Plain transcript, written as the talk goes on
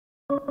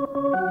Hey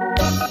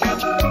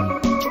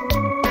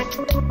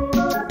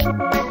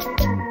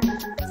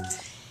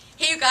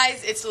you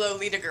guys, it's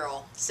Lolita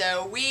Girl.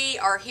 So we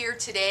are here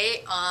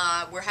today.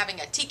 We're having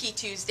a Tiki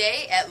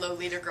Tuesday at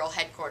Lolita Girl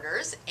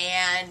headquarters,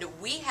 and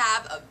we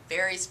have a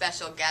very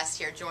special guest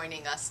here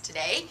joining us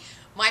today.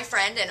 My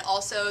friend and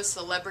also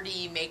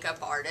celebrity makeup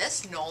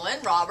artist,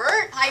 Nolan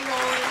Robert. Hi,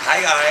 Nolan.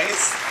 Hi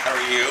guys, how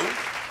are you?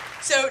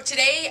 So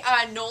today,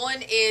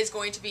 Nolan is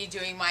going to be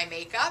doing my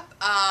makeup,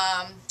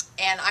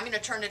 and I'm going to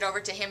turn it over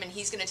to him, and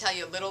he's going to tell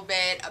you a little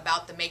bit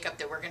about the makeup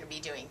that we're going to be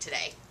doing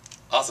today.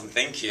 Awesome,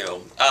 thank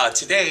you.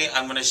 Today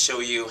I'm going to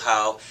show you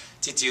how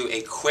to do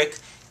a quick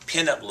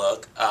pin-up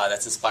look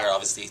that's inspired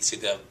obviously to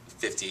the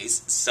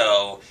 50s.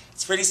 So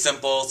it's pretty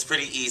simple, it's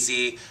pretty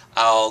easy.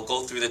 I'll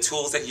go through the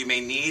tools that you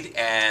may need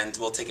and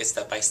we'll take it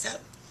step by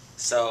step.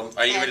 So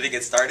are you ready to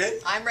get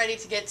started? I'm ready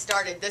to get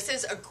started. This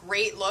is a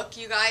great look,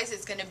 you guys.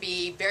 It's going to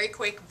be very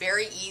quick,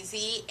 very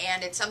easy,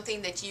 and it's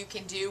something that you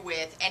can do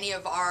with any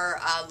of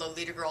our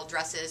Lolita Girl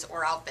dresses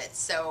or outfits.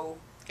 So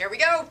here we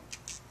go.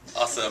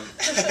 Awesome.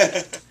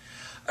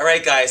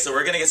 Alright guys, so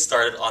we're going to get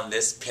started on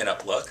this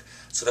pin-up look.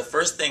 So the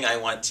first thing I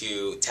want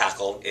to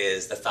tackle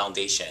is the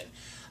foundation.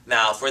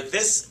 Now for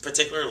this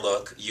particular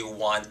look, you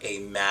want a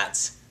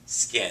matte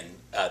skin,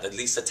 at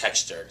least a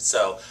texture.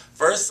 So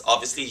first,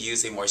 obviously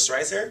use a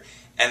moisturizer,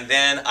 and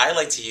then I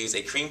like to use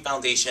a cream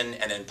foundation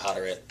and then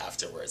powder it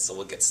afterwards. So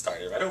we'll get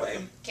started right away.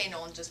 Okay,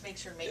 Nolan, just make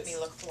sure make me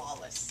look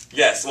flawless.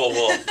 Yes, well,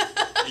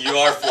 you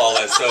are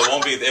flawless, so it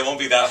won't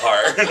be that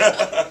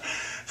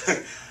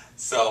hard.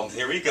 So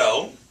here we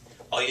go.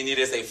 All you need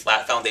is a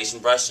flat foundation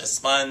brush, a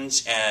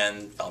sponge,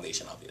 and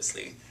foundation,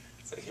 obviously.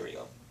 So here we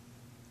go.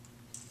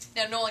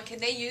 Now, Nolan, can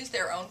they use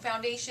their own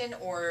foundation,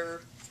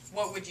 or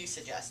what would you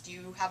suggest? Do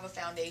you have a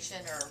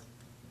foundation, or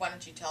why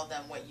don't you tell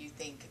them what you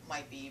think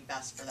might be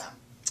best for them?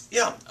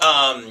 Yeah.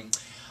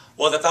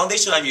 Well, the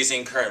foundation I'm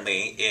using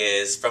currently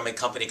is from a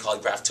company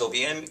called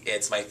Graftobian.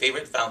 It's my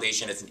favorite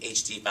foundation. It's an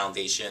HD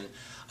foundation.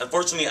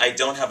 Unfortunately, I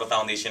don't have a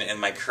foundation in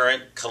my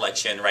current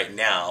collection right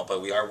now,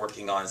 but we are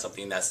working on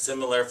something that's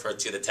similar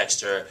to the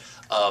texture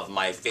of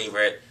my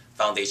favorite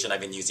foundation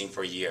I've been using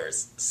for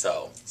years.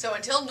 So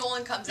until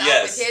Nolan comes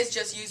out with his,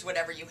 just use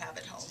whatever you have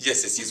at home.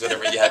 Yes, just use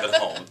whatever you have at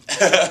home.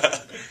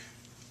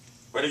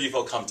 Whatever you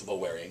feel comfortable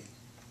wearing.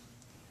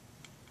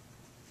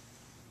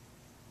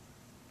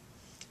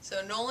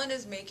 So Nolan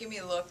is making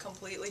me look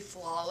completely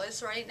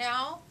flawless right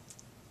now.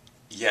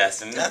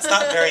 Yes, and that's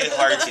not very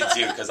hard to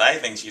do because I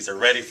think she's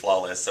already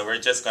flawless. So we're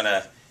just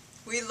gonna.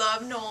 We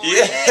love Nolan.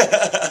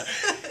 Yeah.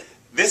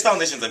 This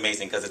foundation is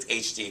amazing because it's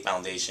HD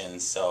foundation,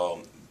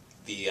 so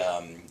the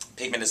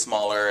pigment is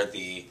smaller,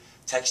 the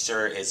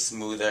texture is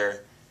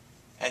smoother,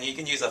 and you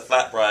can use a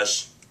flat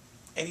brush,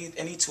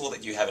 any tool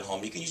that you have at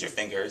home. You can use your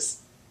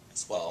fingers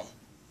as well.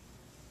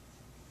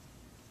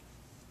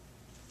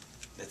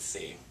 Let's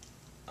see.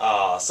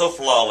 Ah, so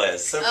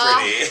flawless, so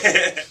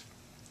pretty.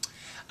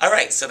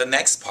 Alright, so the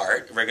next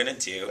part we're going to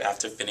do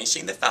after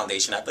finishing the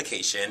foundation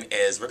application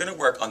is we're going to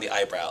work on the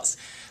eyebrows.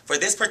 For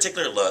this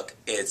particular look,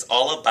 it's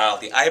all about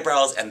the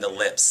eyebrows and the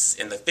lips.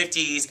 In the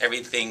 50s,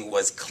 everything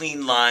was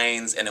clean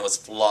lines and it was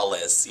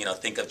flawless. You know,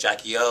 think of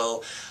Jackie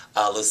O,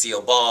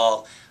 Lucille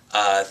Ball,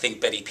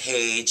 think Betty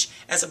Page,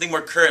 and something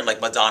more current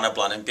like Madonna,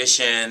 Blonde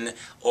Ambition,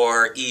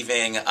 or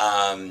even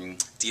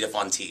Dita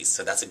Von Teese.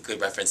 So that's a good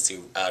reference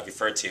to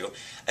refer to.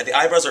 And the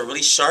eyebrows are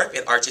really sharp.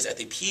 It arches at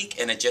the peak,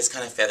 and it just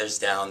kind of feathers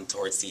down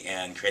towards the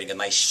end, creating a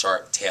nice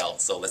sharp tail.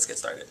 So let's get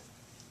started.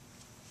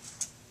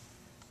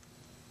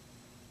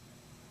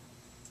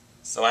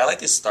 So I like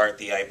to start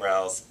the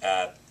eyebrows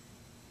at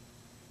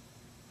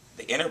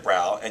the inner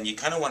brow, and you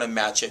kind of want to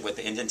match it with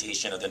the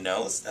indentation of the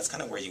nose. That's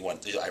kind of where you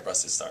want the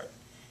eyebrows to start.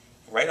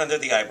 Right under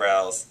the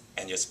eyebrows,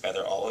 and just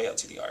feather all the way up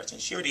to the arch.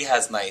 And she already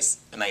has a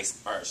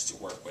nice arch to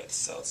work with,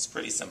 so it's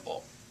pretty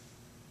simple.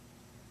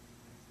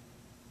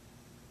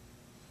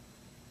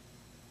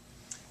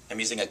 I'm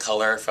using a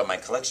color from my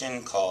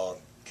collection called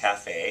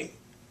Cafe.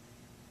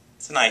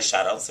 It's an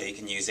eyeshadow, so you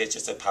can use it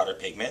just a powder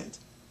pigment.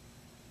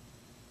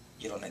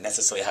 You don't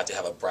necessarily have to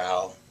have a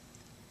brow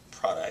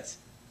product.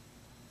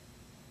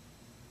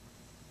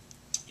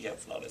 You have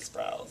flawless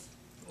brows.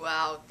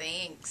 Wow,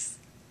 thanks.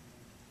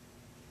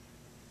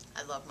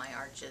 I love my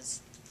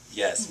arches.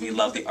 Yes, we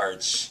love the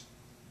arch.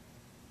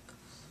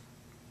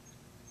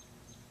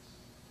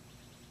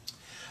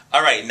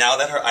 Alright, now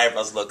that her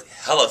eyebrows look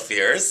hella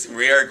fierce,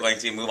 we are going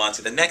to move on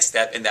to the next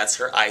step, and that's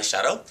her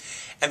eyeshadow.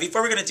 And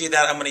before we're going to do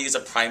that, I'm going to use a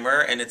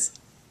primer, and it's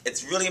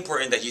really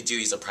important that you do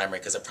use a primer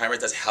because a primer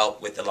does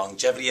help with the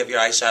longevity of your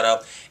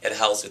eyeshadow, it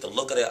helps with the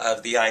look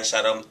of the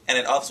eyeshadow, and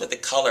it helps with the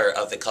color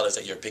of the colors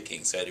that you're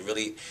picking, so it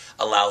really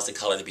allows the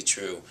color to be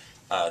true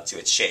to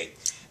its shape.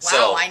 Wow,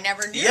 so, I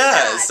never knew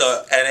that.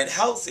 Yeah, and it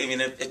helps. I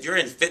mean, if you're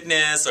in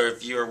fitness or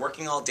if you're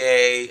working all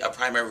day, a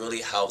primer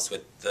really helps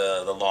with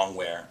the long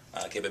wear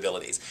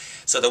capabilities.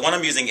 So the one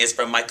I'm using is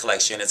from my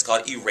collection. It's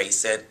called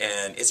Erase It,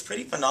 and it's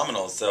pretty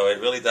phenomenal. So it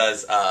really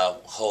does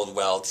hold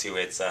well to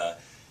its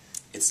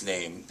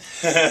name.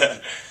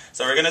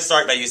 So we're going to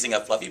start by using a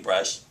fluffy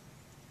brush,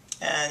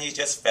 and you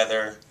just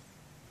feather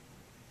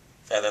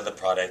feather the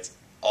product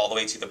all the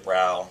way to the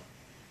brow.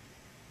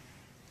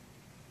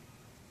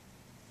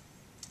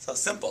 So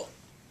simple.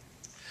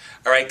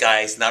 Alright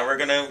guys, now we're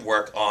going to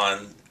work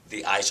on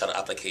the eyeshadow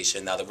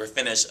application now that we're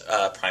finished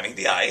priming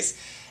the eyes.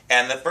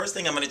 And the first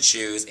thing I'm going to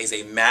choose is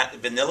a matte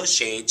vanilla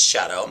shade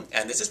shadow.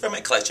 And this is from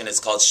my collection. It's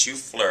called Chou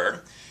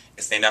Fleur.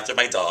 It's named after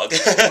my dog. Oh,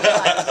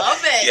 I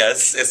love it.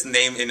 Yes, it's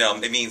named,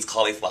 it means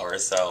cauliflower.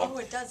 So oh,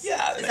 it does.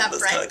 Yeah, is it that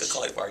looks French? kind of like a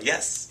cauliflower.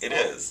 Yes, it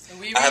is.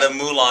 Oui, oui. I had a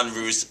Moulin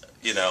Rouge,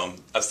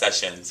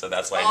 obsession, so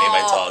that's why I named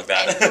my dog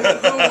that.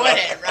 And who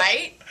wouldn't,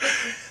 right?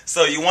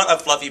 So you want a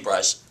fluffy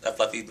brush, a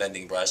fluffy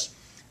blending brush.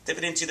 Dip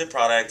it into the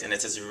product, and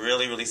it's just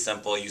really, really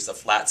simple. Use the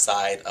flat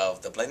side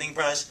of the blending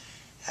brush.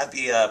 Have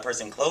the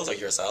person close or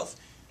yourself,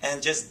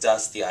 and just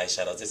dust the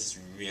eyeshadow. This is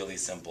really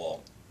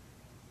simple.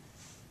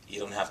 You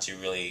don't have to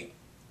really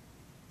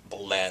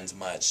blend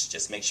much.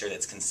 Just make sure that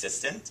it's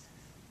consistent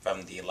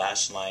from the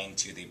lash line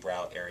to the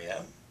brow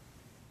area.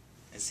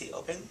 And see,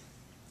 open.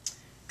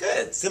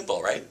 Good.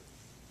 Simple, right?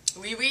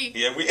 Oui, oui.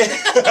 Yeah, we...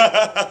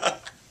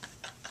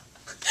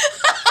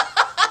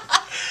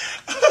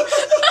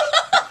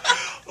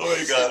 Oh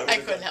my god. I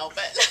couldn't help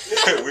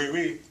it. Oui,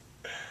 oui.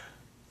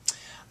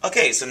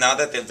 Okay, so now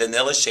that the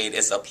vanilla shade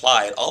is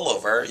applied all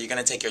over, you're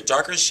going to take your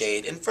darker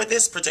shade, and for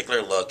this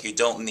particular look, you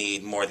don't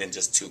need more than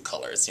just 2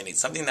 colors. You need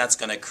something that's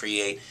going to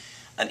create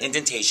an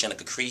indentation, like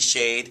a crease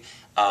shade,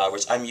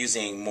 which I'm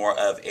using more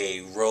of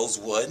a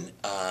rosewood,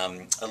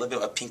 a little bit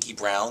of a pinky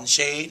brown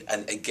shade,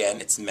 and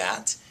again, it's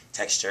matte,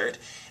 textured.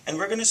 And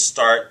we're going to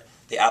start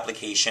the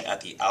application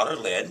at the outer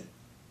lid.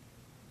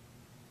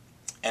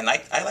 And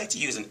I like to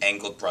use an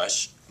angled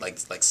brush, like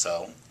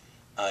so.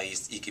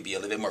 You could be a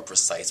little bit more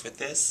precise with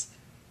this.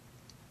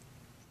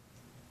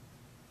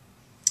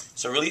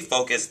 So really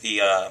focus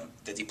the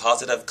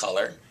deposit of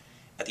color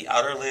at the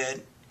outer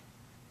lid.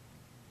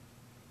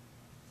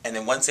 And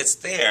then once it's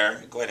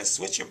there, go ahead and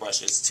switch your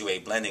brushes to a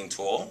blending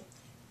tool.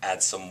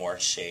 Add some more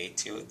shade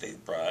to the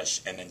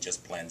brush and then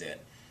just blend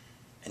it.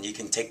 And you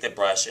can take the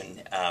brush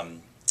and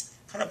kind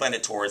of blend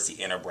it towards the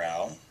inner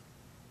brow.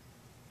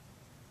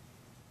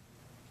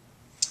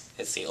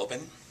 Let's see,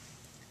 open.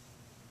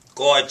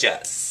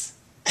 Gorgeous.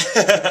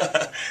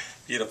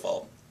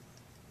 Beautiful.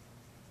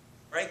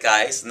 Alright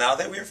guys, now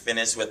that we're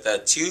finished with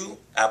the 2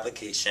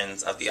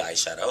 applications of the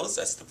eyeshadows,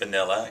 that's the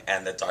vanilla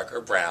and the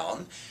darker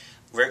brown,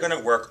 we're going to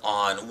work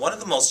on one of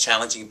the most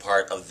challenging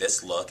part of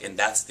this look, and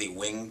that's the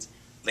winged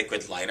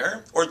liquid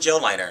liner or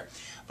gel liner.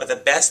 But the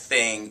best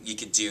thing you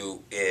could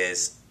do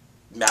is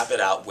map it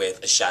out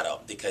with a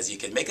shadow, because you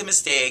can make a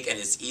mistake and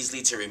it's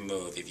easily to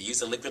remove. If you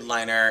use a liquid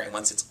liner and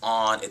once it's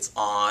on,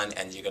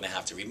 and you're going to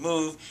have to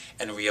remove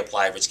and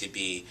reapply, which could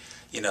be,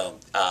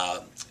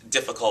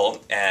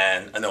 difficult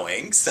and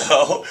annoying.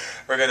 So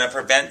we're going to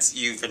prevent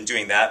you from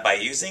doing that by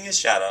using a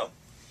shadow.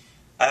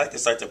 I like to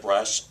start to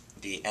brush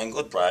the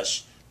angled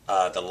brush,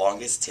 the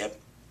longest tip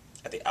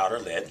at the outer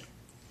lid,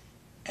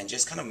 and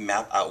just kind of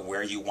map out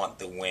where you want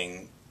the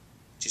wing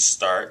to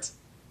start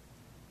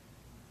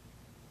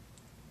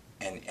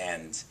and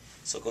end.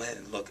 So go ahead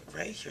and look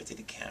right here to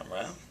the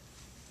camera.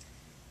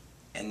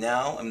 And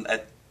now when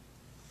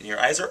your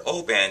eyes are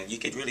open, you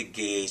could really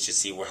gauge to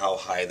see how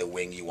high the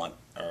wing you want,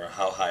 or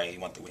how high you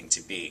want the wing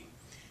to be.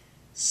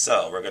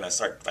 So we're going to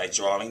start by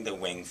drawing the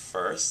wing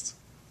first.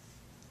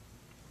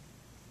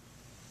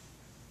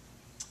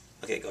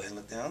 Okay, go ahead and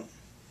look down.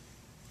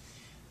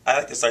 I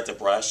like to start to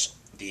brush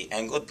the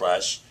angled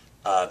brush,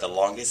 the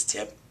longest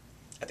tip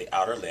at the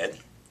outer lid,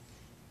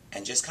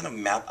 and just kind of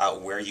map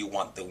out where you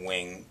want the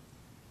wing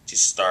to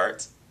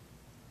start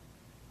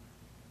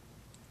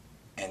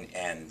and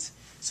end.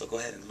 So go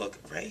ahead and look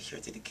right here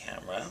to the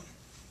camera.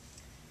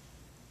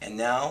 And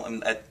now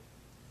when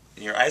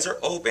your eyes are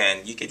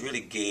open, you could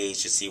really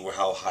gauge to see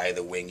how high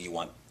the wing you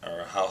want,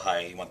 or how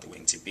high you want the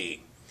wing to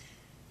be.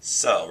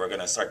 So we're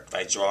going to start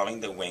by drawing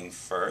the wing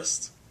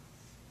first,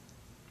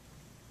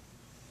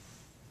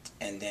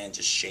 and then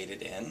just shade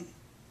it in,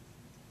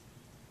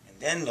 and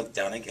then look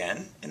down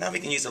again. And now we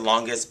can use the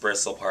longest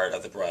bristle part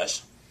of the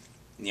brush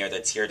near the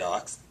tear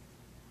ducts.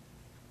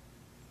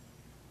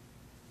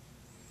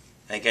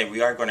 And again,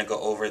 we are going to go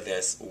over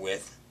this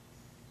with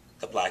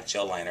the black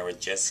gel liner. We're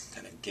just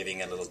kind of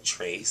giving a little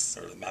trace,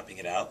 or mapping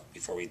it out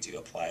before we do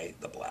apply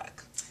the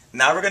black.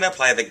 Now we're going to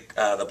apply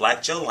the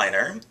black gel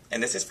liner,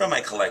 and this is from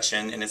my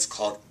collection, and it's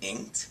called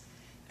Inked.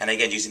 And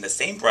again, using the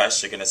same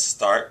brush, you're going to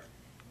start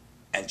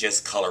and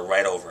just color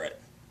right over it.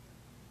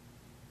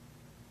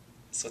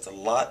 So it's a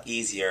lot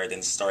easier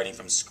than starting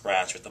from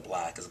scratch with the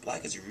black, because the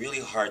black is really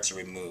hard to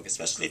remove,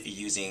 especially if you're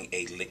using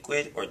a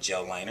liquid or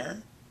gel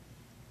liner.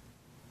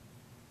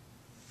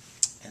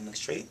 And look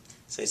straight.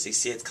 So as you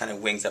see, it kind of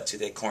wings up to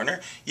the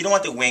corner. You don't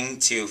want the wing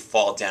to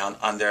fall down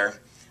under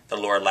the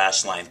lower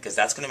lash line, because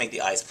that's going to make the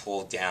eyes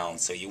pull down.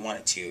 So you want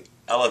it to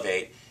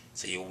elevate.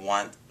 So you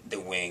want the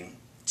wing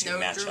to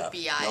match up.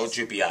 No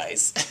droopy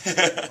eyes.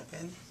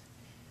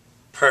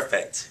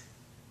 Perfect.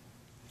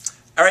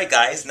 Alright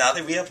guys, now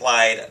that we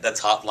applied the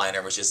top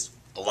liner, which is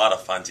a lot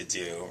of fun to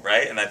do,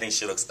 right? And I think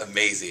she looks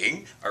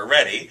amazing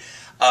already.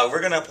 we're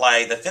going to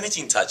apply the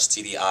finishing touch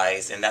to the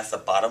eyes, and that's the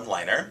bottom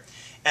liner.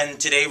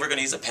 And today we're going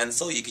to use a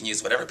pencil. You can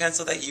use whatever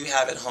pencil that you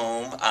have at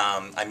home.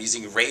 I'm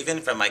using Raven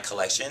from my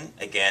collection.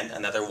 Again,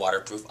 another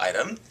waterproof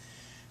item.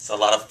 So a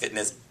lot of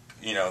fitness,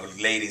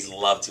 ladies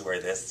love to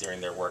wear this during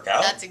their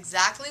workout. That's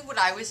exactly what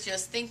I was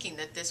just thinking,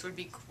 that this would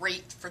be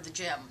great for the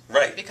gym.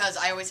 Right. Because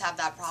I always have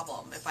that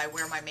problem. If I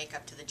wear my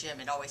makeup to the gym,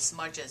 it always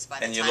smudges by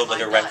the time And you look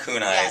like I'm a done.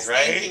 raccoon eyes, Yes,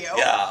 right? thank you.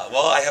 Yeah.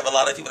 Well, I have a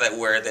lot of people that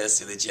wear this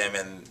to the gym,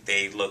 and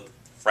they look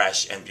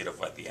fresh and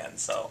beautiful at the end.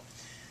 So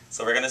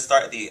we're going to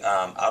start the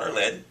outer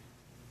lid.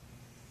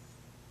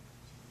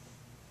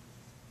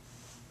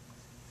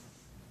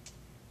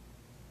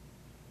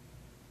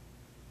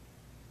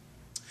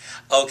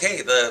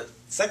 Okay, the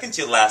second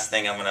to last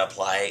thing I'm going to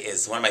apply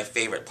is one of my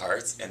favorite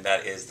parts, and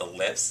that is the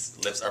lips.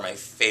 Lips are my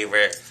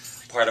favorite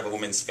part of a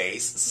woman's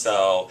face.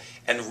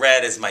 And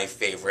red is my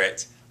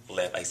favorite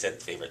lip. I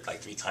said favorite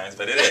like 3 times,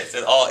 but it is.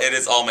 It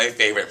is all my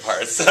favorite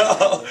part.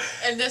 So.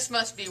 And this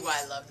must be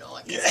why I love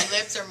Nolan, because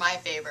lips are my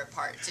favorite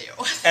part too.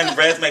 And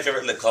red's my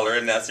favorite lip color,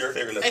 and that's your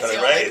favorite lip color, right?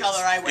 It's the only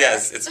color I wear.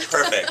 Yes, it's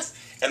perfect.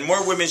 And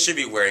more women should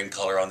be wearing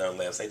color on their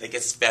lips. I think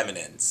it's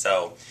feminine.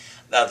 So.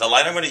 The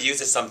line I'm going to use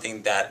is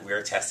something that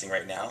we're testing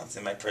right now. It's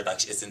in my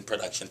production. It's in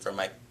production for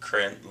my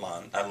current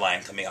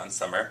line coming on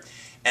summer,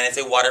 and it's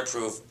a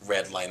waterproof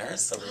red liner.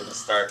 So we're going to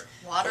start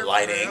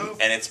lighting,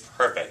 and it's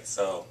perfect.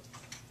 So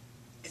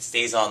it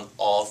stays on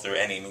all through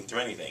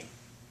anything.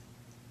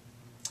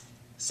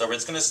 So we're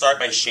just going to start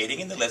by shading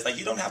in the lips. Now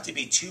you don't have to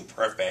be too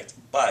perfect,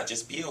 but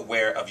just be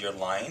aware of your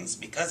lines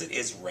because it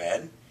is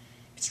red.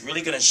 It's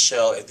really going to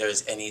show if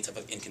there's any type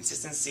of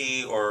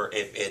inconsistency or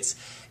if it's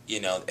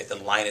if the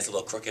line is a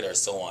little crooked or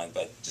so on,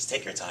 but just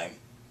take your time.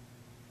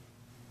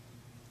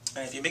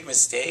 And if you make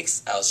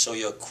mistakes, I'll show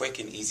you a quick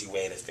and easy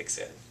way to fix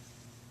it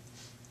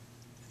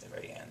at the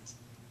very end.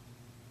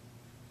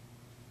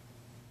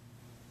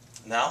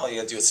 Now all you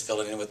gotta do is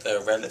fill it in with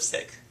the red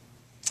lipstick.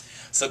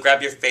 So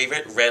grab your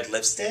favorite red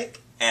lipstick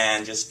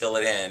and just fill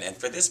it in. And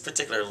for this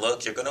particular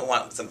look, you're gonna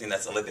want something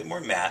that's a little bit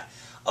more matte.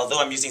 Although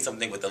I'm using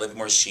something with a little bit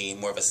more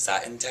sheen, more of a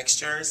satin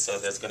texture, so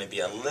there's gonna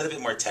be a little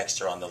bit more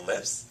texture on the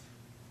lips.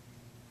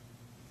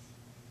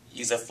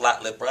 Use a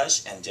flat lip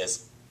brush and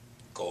just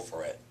go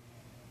for it.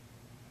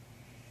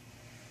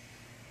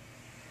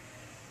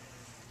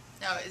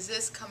 Now, is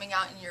this coming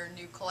out in your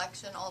new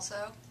collection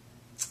also?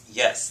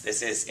 Yes,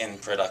 this is in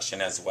production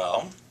as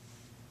well.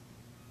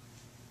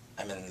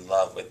 I'm in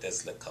love with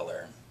this lip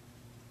color.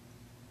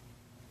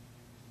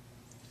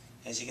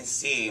 As you can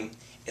see,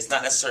 it's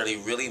not necessarily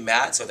really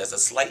matte, so there's a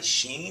slight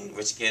sheen,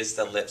 which gives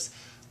the lips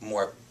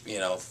more,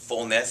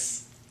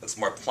 fullness. Looks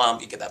more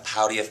plump. You get that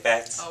pouty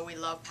effect. Oh, we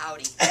love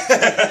pouty.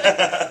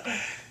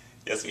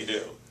 Yes, we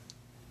do.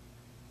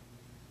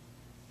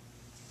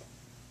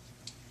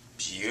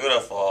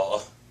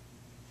 Beautiful.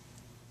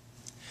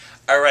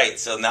 All right,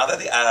 so now that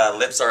the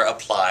lips are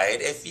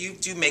applied, if you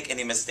do make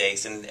any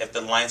mistakes and if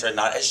the lines are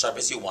not as sharp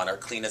as you want or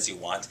clean as you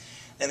want,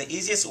 then the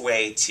easiest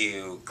way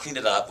to clean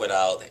it up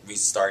without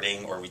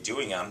restarting or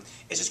redoing them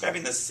is just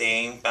grabbing the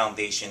same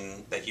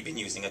foundation that you've been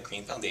using, a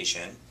cream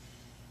foundation,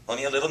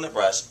 only a little in the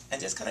brush,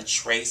 and just kind of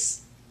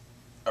trace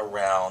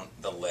around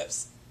the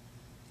lips.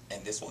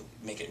 And this will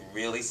make it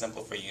really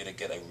simple for you to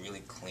get a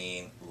really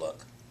clean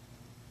look.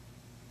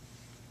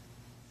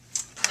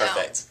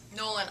 Perfect.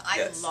 Now, Nolan,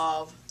 I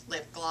love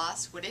lip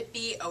gloss. Would it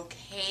be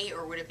okay,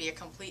 or would it be a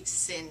complete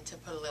sin to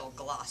put a little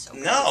gloss over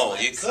No,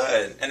 these you lips?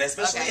 could. And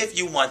especially if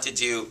you want to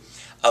do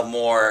a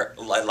more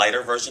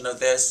lighter version of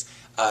this,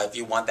 if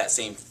you want that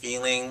same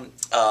feeling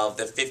of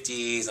the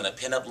 50s and a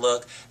pinup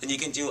look, then you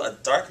can do a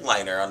dark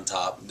liner on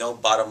top, no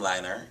bottom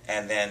liner,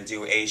 and then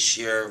do a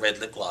sheer red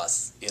lip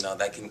gloss.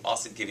 That can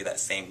also give you that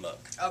same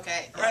look.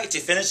 Okay. All right,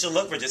 to finish the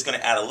look, we're just going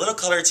to add a little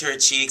color to your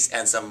cheeks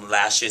and some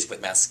lashes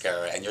with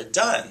mascara, and you're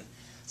done.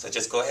 So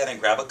just go ahead and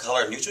grab a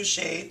color, neutral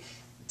shade,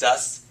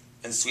 dust,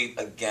 and sweep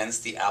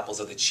against the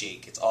apples of the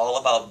cheek. It's all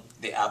about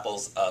the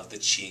apples of the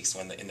cheeks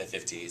in the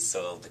 50s.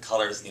 So the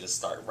colors need to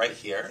start right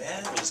here.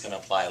 And we're just going to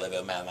apply a little bit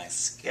of my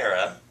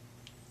mascara,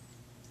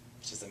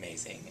 which is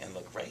amazing. And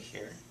look right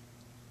here.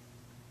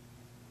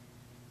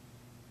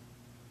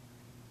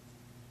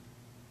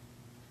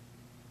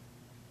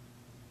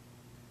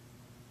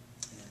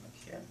 And then look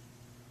here.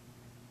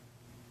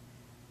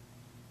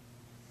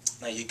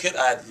 Now you could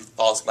add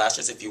false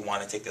lashes if you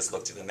want to take this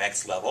look to the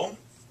next level.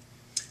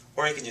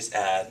 Or you can just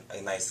add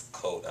a nice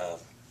coat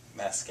of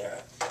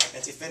mascara.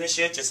 And to finish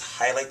it, just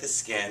highlight the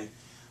skin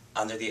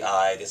under the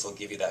eye. This will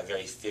give you that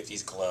very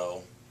 50s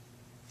glow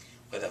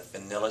with a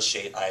vanilla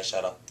shade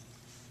eyeshadow.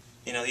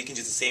 You can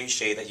use the same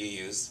shade that you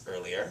used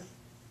earlier.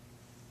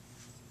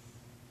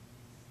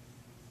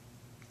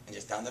 And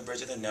just down the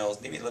bridge of the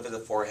nose, maybe a little bit of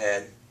the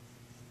forehead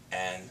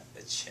and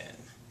the chin.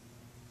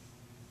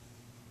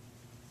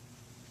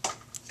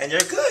 And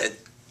you're good.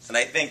 And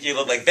I think you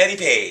look like Betty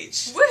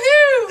Page.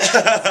 Woohoo!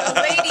 So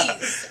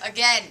ladies,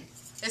 again,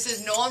 this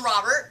is Nolan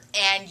Robert,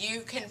 and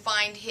you can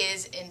find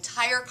his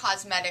entire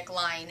cosmetic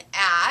line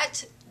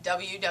at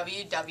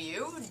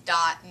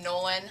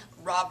www.nolanrobert.com.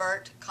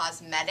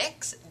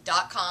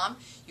 NolanRobertCosmetics.com.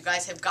 You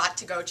guys have got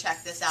to go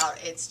check this out.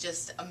 It's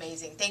just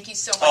amazing. Thank you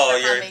so much Oh,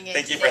 for coming in.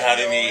 thank you for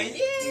having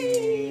me.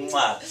 Yay!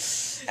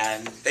 Mwah.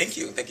 And thank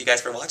you. Thank you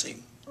guys for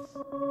watching.